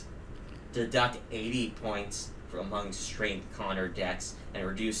 80s. Deduct 80 points among strength, con, or dex, and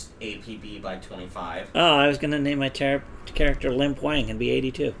reduce APB by 25. Oh, I was going to name my character Limp Wang and be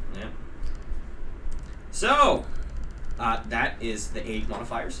 82. Yeah. So, that is the age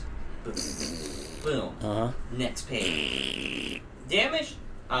modifiers. Boom. Boom. Uh-huh. Next page. Damage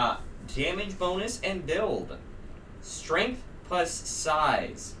bonus and build. Strength plus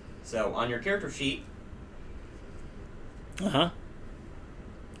size. So on your character sheet, Uh-huh.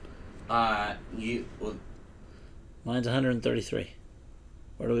 you well, Mine's 133.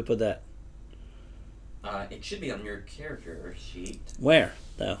 Where do we put that? it should be on your character sheet. Where,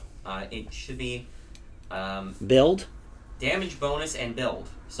 though? It should be Build? damage bonus and build.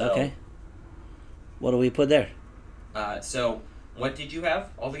 So, Okay. What do we put there? So what did you have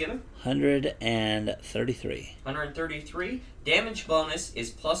altogether? 133. 133. Damage bonus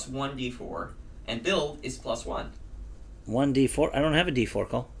is plus 1d4, and build is plus 1. 1d4? I don't have a d4,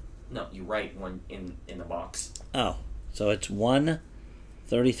 Cole. No, you write one in the box. Oh, so it's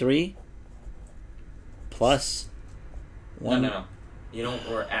 133 plus 1. No. You don't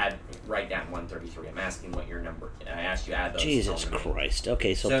write down 133. I'm asking what your number. I asked you to add those. Jesus to me. Christ.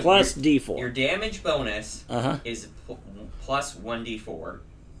 Okay, so plus D4. Your damage bonus is plus 1d4.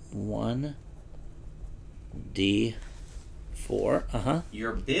 1d4.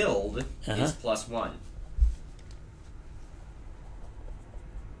 Your build is plus 1.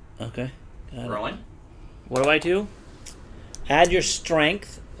 Okay. Rowan? What do I do? Add your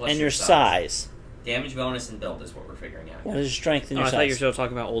strength Plus and your your size. Damage bonus and build is what we're figuring out. What is your strength and Oh, your I thought you were size? still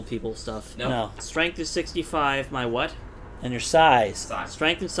talking about old people stuff. No. Strength is 65. My what? And your size. Size.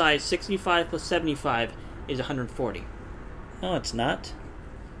 Strength and size, 65 plus 75 is 140. No, it's not.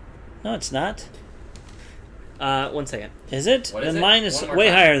 No, it's not. 1 second. Is it? What is Then it? mine is One more way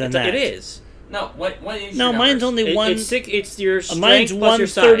time. higher than that. It is. No, what is No, your mine's numbers? only one. It's your strength Mine's plus your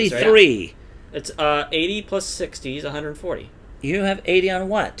size, right? 133. It's 80 plus 60 is 140. You have 80 on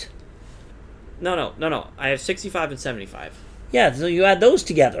what? No. I have 65 and 75. Yeah, so you add those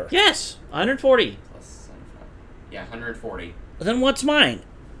together. Yes, 140. Plus 75. Yeah, 140. Then what's mine?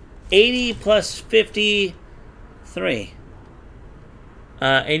 80 plus 53.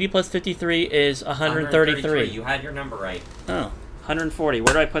 80 plus 53 is 133. You had your number right. Oh, 140.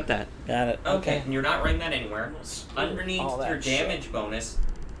 Where do I put that? got it. Okay, and you're not writing that anywhere. Underneath all that your shit. damage bonus,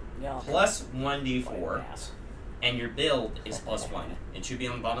 Yeah. plus 1d4, and your build is plus 1. It should be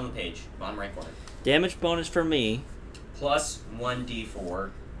on the bottom of the page, bottom right corner. Damage bonus for me, Plus 1d4.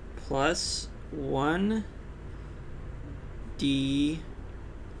 plus 1d4.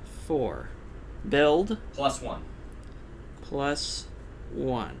 Build, Plus 1. plus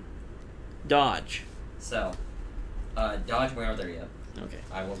 1. Dodge. So, dodge, we aren't there yet. Okay.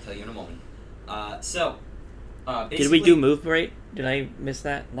 I will tell you in a moment. Basically, Did we do move rate? Did I miss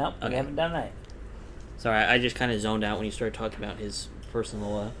that? Nope, we Okay. haven't done that. Sorry, I just kind of zoned out when you started talking about his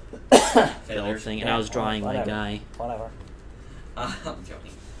personal build failures? thing, and I was drawing my Whatever. guy. Whatever. I'm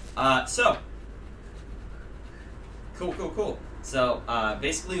joking. Cool. So,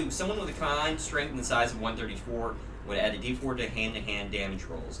 basically, someone with a kind strength and the size of 134 would add a d4 to hand-to-hand damage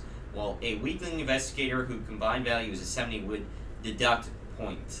rolls, while a weakling investigator who combined value is a 70 would deduct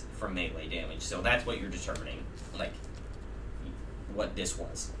points from melee damage. So that's what you're determining, like, what this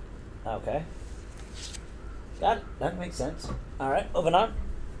was. Okay. That makes sense. Alright, moving on.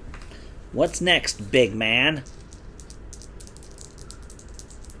 What's next, big man?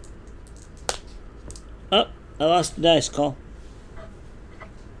 Oh, I lost the dice, Cole.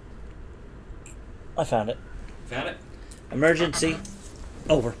 I found it. Found it? Emergency.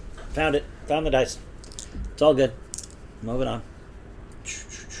 Over. Found it. Found the dice. It's all good. Moving on.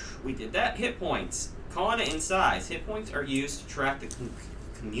 We did that. Hit points. Con and size. Hit points are used to track the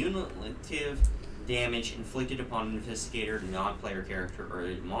cumulative damage inflicted upon an investigator, non-player character, or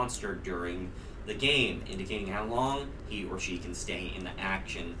a monster during the game, indicating how long he or she can stay in the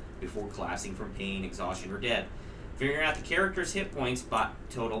action before collapsing from pain, exhaustion, or death. Figuring out the character's hit points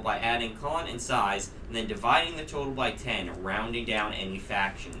total by adding con and size, and then dividing the total by 10, rounding down any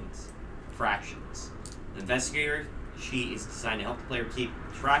fractions. The investigator sheet is designed to help the player keep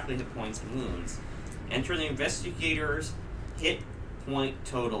track of the hit points and wounds. Enter the investigator's hit point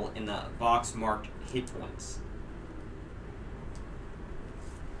total in the box marked hit points.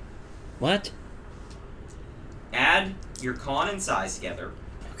 What? Add your con and size together.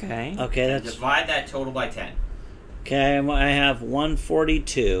 Okay. Okay, And that's... divide that total by 10. Okay, I have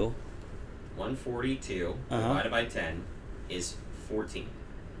 142. 142 divided by 10 is 14.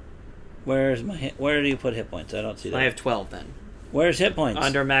 Where's my hit? Where do you put hit points? I don't see that. I have 12 then. Where's hit points?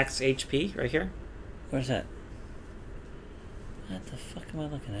 Under max HP, right here. Where's that? What the fuck am I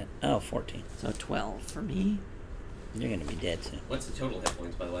looking at? Oh, 14. So 12 for me. You're gonna be dead soon. What's the total hit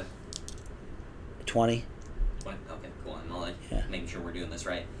points, by the way? 20. Okay, cool. I'm all Yeah. making sure we're doing this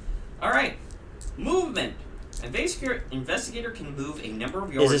right. All right. Movement. Investigator can move a number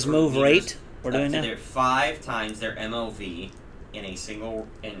of yards. Is this or move meters rate we're up doing to now? their 5 times their MOV in a single.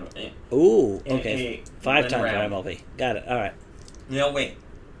 Ooh, in okay. a 5 win times our round. MLB. Got it. All right. No, wait.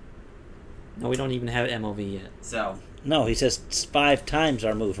 No, we don't even have MOV yet. So, No, he says it's 5 times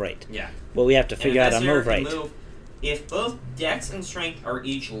our move rate. yeah. But we have to figure out our move Investigator rate. can move if both dex and strength are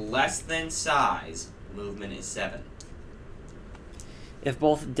each less than size. Movement is 7. If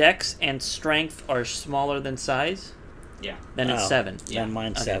both dex and strength are smaller than size, Yeah. then it's Oh, 7. Yeah. Then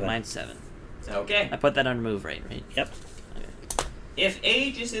mine's Okay, 7. mine's 7. Okay. I put that under move rate, right? Yep. Okay. If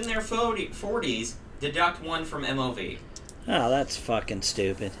age is in their 40s, deduct 1 from MOV. Oh, that's fucking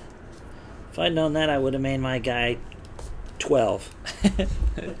stupid. If I'd known that, I would have made my guy 12.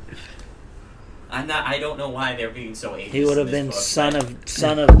 I don't know why they're being so ageist. He would have in this been book,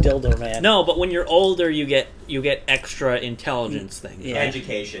 son but- of Dildo Man. No, but when you're older, you get extra intelligence things. Yeah.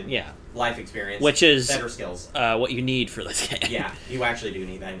 education, Yeah. life experience, Which is better skills. what you need for this game. Yeah, you actually do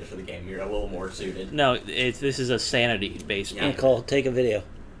need that for the game. You're a little more suited. No, this is a sanity-based Yeah. game. Nicole, take a video.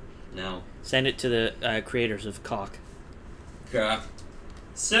 No. Send it to the creators of Cock. Okay.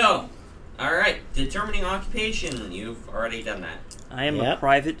 So, all right, determining occupation. You've already done that. I am a Yep.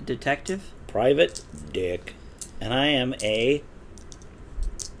 private detective. Private Dick. And I am a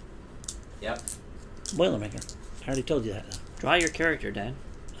Yep. Boilermaker. I already told you that. Draw your character, Dad.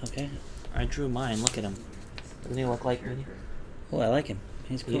 Okay. I drew mine. Look at him. Doesn't he look like me? Oh, I like him.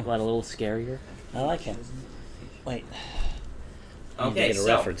 He's He's cool. a little scarier. I like him. Wait. I need to Okay, get a so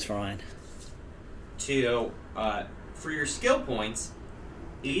reference for mine. for your skill points,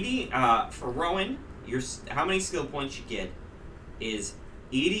 80 for Rowan. How many skill points you get is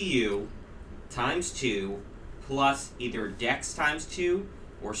EDU times 2 plus either Dex times 2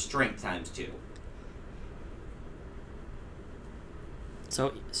 or Strength times 2.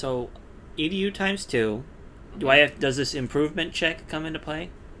 So, EDU times 2. Does this improvement check come into play?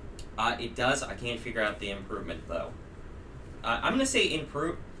 It does. I can't figure out the improvement though. I'm gonna say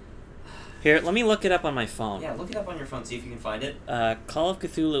improve. Here, let me look it up on my phone. Yeah, look it up on your phone. See if you can find it. Call of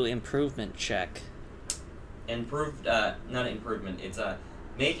Cthulhu improvement check. Improved, not improvement. It's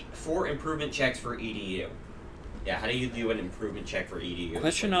make 4 improvement checks for EDU. Yeah, how do you do an improvement check for EDU?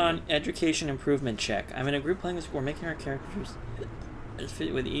 Question on education improvement check. I'm in a group playing this. We're making our characters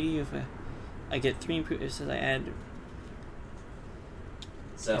fit with EDU. If I get 3 improvements, it says I add.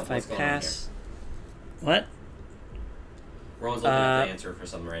 So If I what's going pass, What? on here? Rowan's looking up the answer for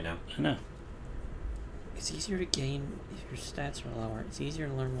something right now. I know. it's easier to gain if your stats are lower. It's easier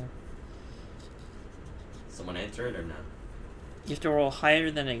to learn more. Someone answer it or not? You have to roll higher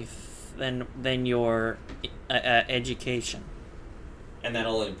than your education. And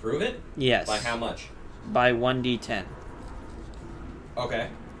that'll improve it? Yes. By how much? By 1d10. Okay.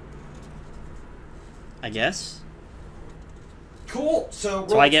 I guess. Cool. So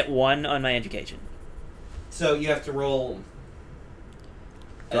So I get 1 on my education. So you have to roll.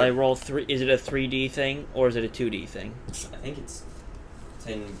 Do I roll 3? Is it a 3D thing or is it a 2D thing? I think it's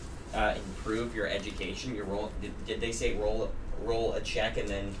to improve your education. You roll. Did they say roll a check and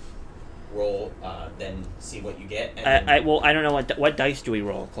then roll then see what you get? And I don't know what dice do we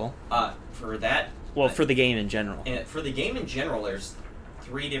roll, Cole? for that. Well, for the game in general. And for the game in general, there's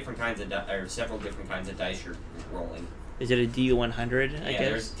 3 different kinds of or several different kinds of dice you're rolling. Is it a D100? I Yeah, guess.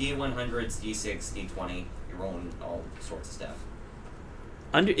 there's D100s, D6, D20. You're rolling all sorts of stuff.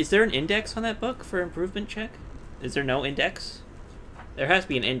 Is there an index on that book for improvement check? Is there no index? There has to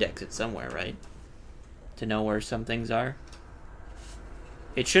be an index at somewhere, right? To know where some things are.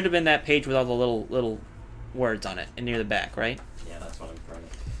 It should have been that page with all the little words on it and near the back, right? Yeah, that's what I'm trying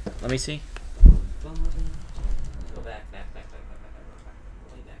to. Let me see. Go back.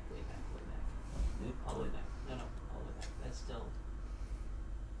 All the way back. No, all the way back. That's still.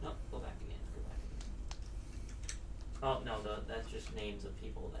 No, go back again. Oh no, that's just names of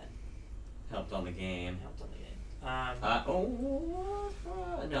people that Helped on the game. helped on the game.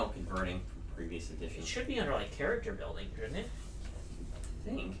 No, converting from previous It editions. should be under like character building, shouldn't it? I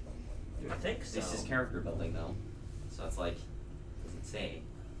think. I think so. This is character building though, so it's like doesn't say.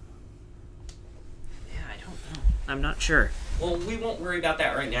 Yeah, I don't know. I'm not sure. Well, we won't worry about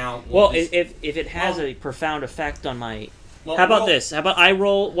that right now. Well, just- if it has Well- a profound effect on my. well, How about roll- this? How about I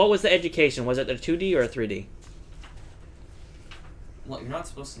roll? What was the education? Was it a 2D or a 3D? Well, you're not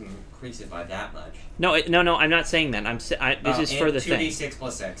supposed to increase it by that much. No, no. I'm not saying that. This is for the thing. 2d6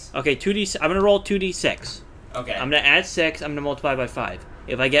 plus 6. Okay, 2D. I'm gonna roll 2d6. Okay. I'm gonna add 6. I'm gonna multiply by 5.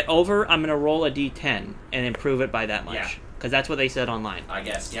 If I get over, I'm gonna roll a d10 and improve it by that much. Yeah. Because that's what they said online. I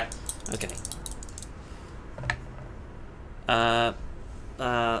guess. Yeah. Okay.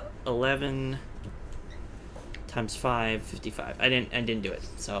 11 times 5, 55. I didn't do it,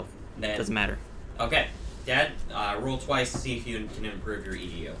 so Then. it doesn't matter. Okay. Dad, roll twice to see if you can improve your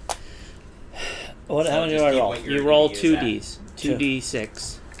EDU. What? So How many do just I keep roll? what your You roll EDU is 2 at. Ds.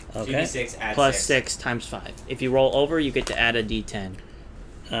 2d6 Okay. 2d6 add plus 6. 6 times 5. If you roll over, you get to add a d10.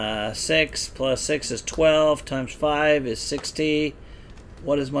 6 plus 6 is 12 times 5 is 60.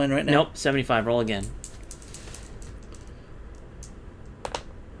 What is mine right now? Nope, 75. Roll again.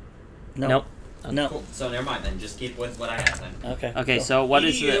 No. Nope. No. Cool. So never mind then. Just keep with what I have then. Okay. Okay, go. so what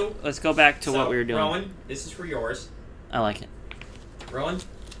is the... EDU. Let's go back to So, what we were doing. Rowan, this is for yours. I like it. Rowan,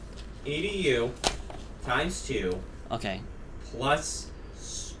 EDU times 2 Okay. plus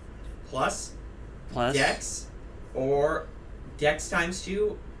Plus... Dex or Dex times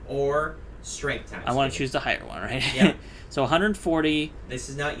 2 or Strength times I want 2. to choose the higher one, right? Yeah. So 140 This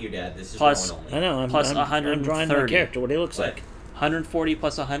is not you, Dad. This is Plus- Rowan only. I know. I'm Plus I'm drawing my 130. character. What he looks What? like. 140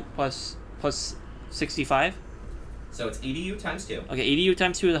 plus 65. So it's EDU times 2. Okay, EDU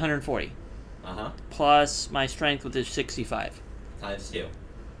times 2 is 140. Uh-huh. Plus my strength, which is 65. Times 2.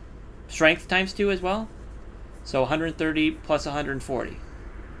 Strength times 2 as well? So 130 plus 140.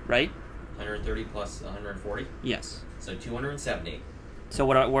 Right? 130 plus 140. Yes. So 270. So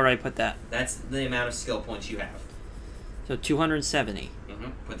where do I put that? That's the amount of skill points you have. So 270. Mm-hmm.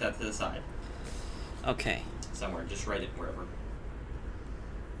 Put that to the side. Okay. Somewhere. Just write it wherever.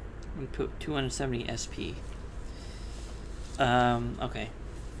 We put 270 SP. Okay.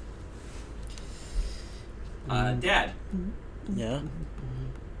 Dad. Yeah.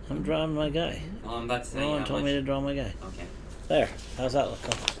 I'm drawing my guy. Well, I'm about to say Rowan how told much... me to draw my guy. Okay. There. How's that look?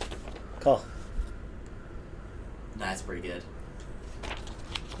 Call. That's pretty good.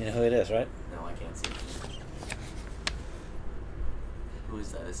 You know who it is, right? No, I can't see. Who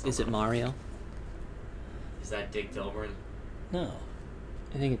is that? Is it Mario? Is that Dick Dilbern? No.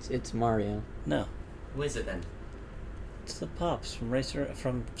 I think it's Mario. No. Who is it then? It's the Pops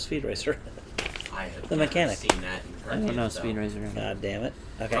from Speed Racer. I have The never mechanic. seen that in I cartoons, don't know so. Speed Racer. God damn it.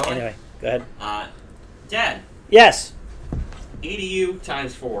 Okay, Rowan? anyway. Go ahead. Dad. Yes! EDU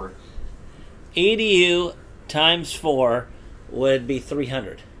times 4. EDU times 4 would be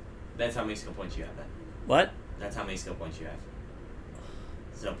 300. That's how many skill points you have then. What? That's how many skill points you have.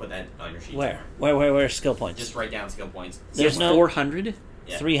 So put that on your sheet. Where? somewhere. Where's skill points? Just write down skill points. There's no- 400?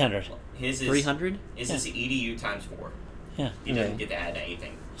 Yeah. 300. His is 300? His is EDU times 4. Yeah. He doesn't Okay. get to add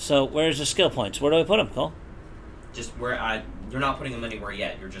anything. So where's the skill points? Where do I put them, Cole? Just where you're not putting them anywhere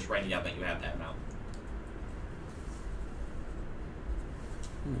yet. You're just writing down that you have that amount.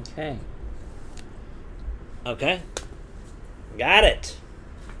 Okay. Okay. Got it.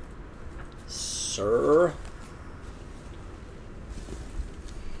 Sir.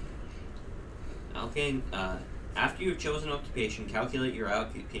 Okay. After you've chosen an occupation, calculate your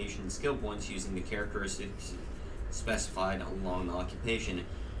occupation skill points using the characteristics specified along the occupation.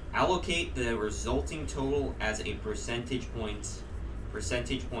 Allocate the resulting total as a percentage points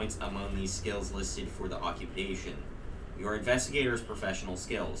among these skills listed for the occupation. Your investigator's professional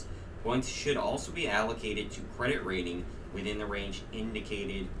skills. Points should also be allocated to credit rating within the range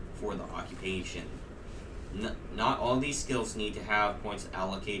indicated for the occupation. Not all these skills need to have points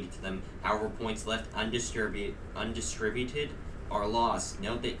allocated to them. However, points left undistributed are lost.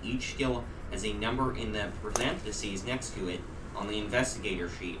 Note that each skill has a number in the parentheses next to it on the investigator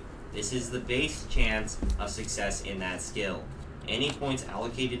sheet. This is the base chance of success in that skill. Any points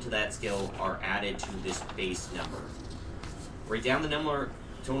allocated to that skill are added to this base number. Write down the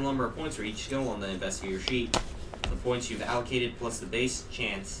total number of points for each skill on the investigator sheet. The points you've allocated plus the base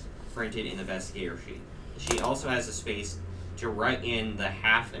chance printed in the investigator sheet. The sheet also has a space to write in the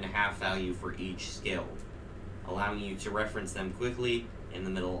half and half value for each skill, allowing you to reference them quickly in the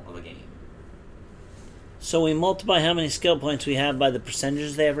middle of a game. So we multiply how many skill points we have by the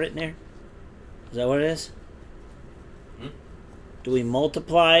percentages they have written here? Is that what it is? Do we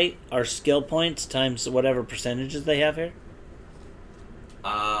multiply our skill points times whatever percentages they have here?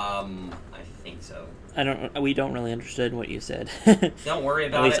 I think so. We don't really understand what you said. Don't worry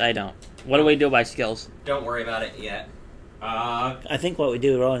about At least it. I don't. What do we do by skills? Don't worry about it yet. I think what we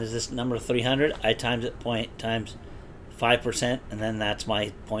do, Rowan, is this number 300. I times it point times 5%, and then that's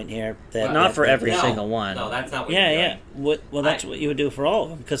my point here. Not for every No, single one. No, that's not what Yeah, you're yeah. doing. Well, that's what you would do for all of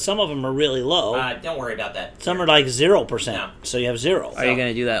them, because some of them are really low. Don't worry about that. Some are like 0%. No. So you have 0. Are you going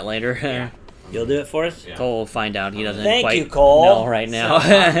to do that later? Yeah. You'll do it for us? Yeah. Cole will find out. He doesn't Thank quite you, Cole. know right So, now.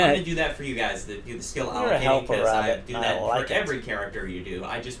 I'm going to do that for you guys, do the skill You're a allocating, helper, because I Rabbit. do I that like for it. every character you do.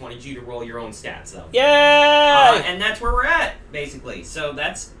 I just wanted you to roll your own stats, though. Yay! And that's where we're at, basically. So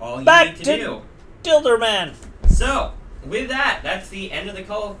that's all you Back need to to- do. Dilderman! So, with that, that's the end of the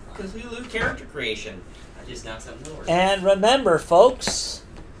Call of Cthulhu character creation. I just knocked something over. And remember, folks,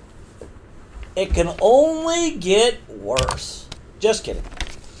 it can only get worse. Just kidding.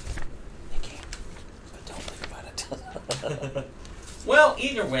 It can. But don't think about it. Well,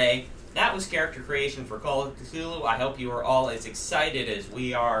 either way, that was character creation for Call of Cthulhu. I hope you are all as excited as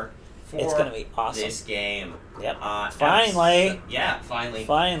we are for It's gonna be awesome. this game. Yep. Finally. Finally.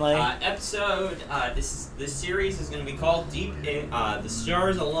 Finally. This series is going to be called Deep in the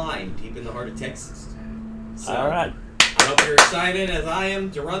Stars Align, Deep in the Heart of Texas. So, All right. I hope you're excited as I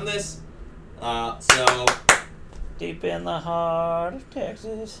am to run this. Deep in the heart of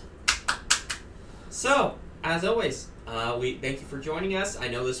Texas. So, as always, we thank you for joining us. I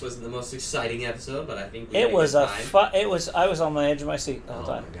know this wasn't the most exciting episode, but I think we had It was good a time. I was on the edge of my seat the whole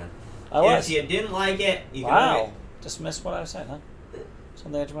time. My God. I was. If you didn't like it, you Wow. go. Just missed what I was saying, huh? It's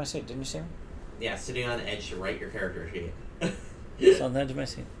on the edge of my seat. Didn't you see me? Yeah, sitting on the edge to write your character sheet. It's on the edge of my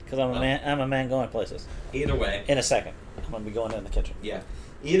seat. Because I'm a man. I'm a man going places. Either way. In a second, I'm gonna be going in the kitchen. Yeah.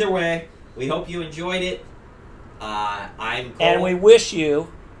 Either way, we hope you enjoyed it. I'm Cole. And we wish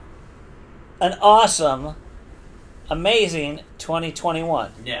you an awesome, amazing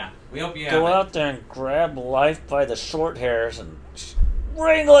 2021. Yeah. We hope you have Go it. out there and grab life by the short hairs and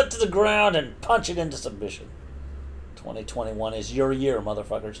wrangle it to the ground and punch it into submission. 2021 is your year,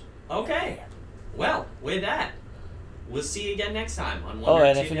 motherfuckers. Okay. Well, with that, we'll see you again next time on One Oh, or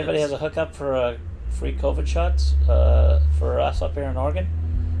and Two if anybody Noobs. has a hookup for free COVID shots for us up here in Oregon,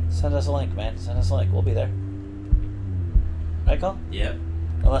 send us a link, man. Send us a link. We'll be there. Right, Cole? Yep.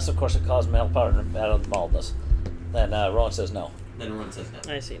 Unless, of course, it caused male partner out of baldness. Then Rowan says no. Then everyone says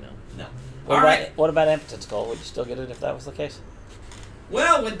no. I see no. No. What All about, right. What about impotence, Cole? Would you still get it if that was the case?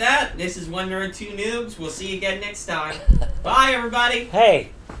 Well, with that, this is One or Two Noobs. We'll see you again next time. Bye, everybody. Hey,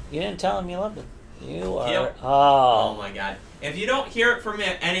 you didn't tell him you loved him. You are... Yep. Oh. Oh my God! If you don't hear it from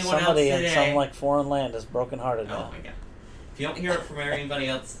anyone Somebody else in today, some like foreign land is brokenhearted oh now. my God! If you don't hear it from anybody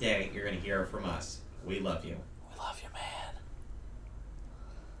else today, you're gonna hear it from us. We love you. We love you, man.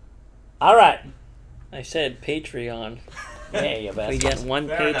 All right. I said Patreon. Yeah, you If we bastard. get one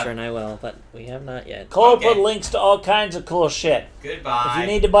Fair patron, I will, but we have not yet. Cole Okay. put links to all kinds of cool shit. Goodbye. If you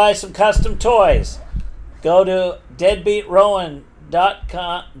need to buy some custom toys, go to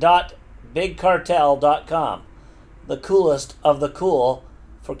deadbeatrowan.bigcartel.com. The coolest of the cool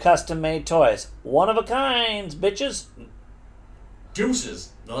for custom made toys. One of a kinds, bitches.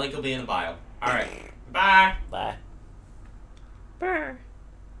 Deuces. The link will be in the bio. All right. Bye. Bye. Brr.